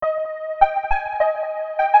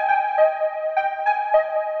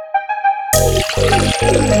Go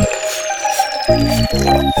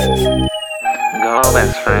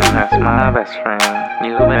best friend, that's my best friend.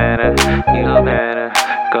 You better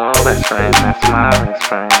go best friend, that's my best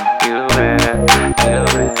friend. You better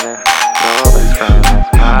go best friend,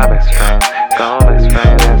 that's my best friend. Go best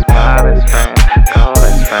friend, that's my best friend. Go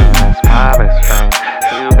best friend, that's my best friend.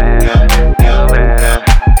 You better.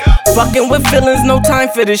 Fucking with feelings, no time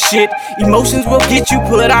for this shit. Emotions will get you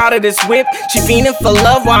put out of this whip. She fiending for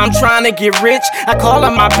love while I'm trying to get rich. I call her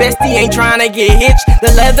my bestie, ain't trying to get hitched.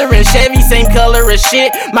 The leather and Chevy, same color as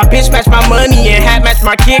shit. My bitch match my money and hat match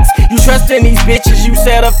my kicks. You trust in these bitches, you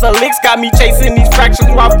set up for licks. Got me chasing these fractions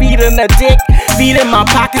while feeding a dick. Feeding my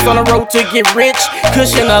pockets on the road to get rich.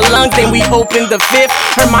 Cushion her lungs, then we open the fifth.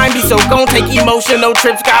 Her mind be so gone, take emotional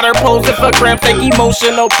trips. Got her posing for grams, take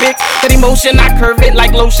emotional pics. That emotion, I curve it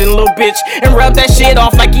like lotion, little bitch. And rub that shit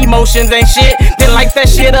off like emotions ain't shit. Then light that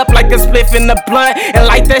shit up like a spliff in the blunt. And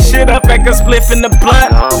light that shit up like a spliff in the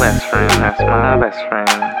blunt. Go best friend, that's my best friend.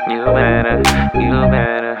 You better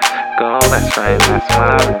go best friend, that's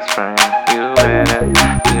my best friend. You better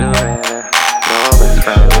go best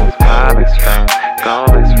friend, that's my best friend. Go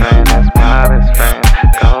best friend, that's my best friend.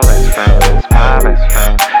 Go best friend, that's my best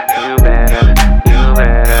friend. You better.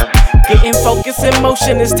 Getting focused in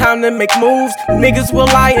motion, it's time to make moves. Niggas will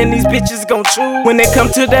lie and these bitches gon' chew. When it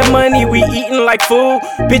come to that money, we eatin' like food.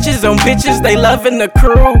 Bitches on bitches, they loving the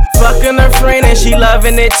crew. Fucking her friend and she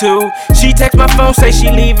loving it too. She text my phone, say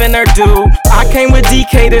she leaving her dude. I came with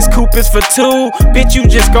DK, this coupe is for two. Bitch, you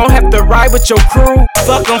just gon' have to ride with your crew.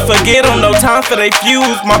 Fuck them, forget them, no time for they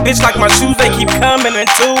fuse. My bitch like my shoes, they keep coming in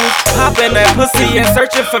twos. Popping that pussy and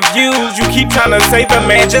searching for views. You keep trying to save her,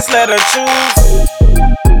 man, just let her choose.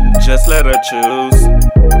 Just let her choose.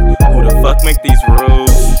 Who the fuck make these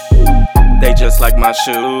rules? They just like my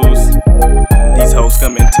shoes. These hoes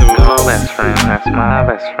come in twos. Go best friend, that's my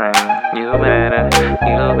best friend. You better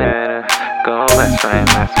go best friend,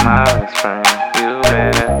 that's my best friend. You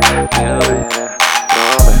better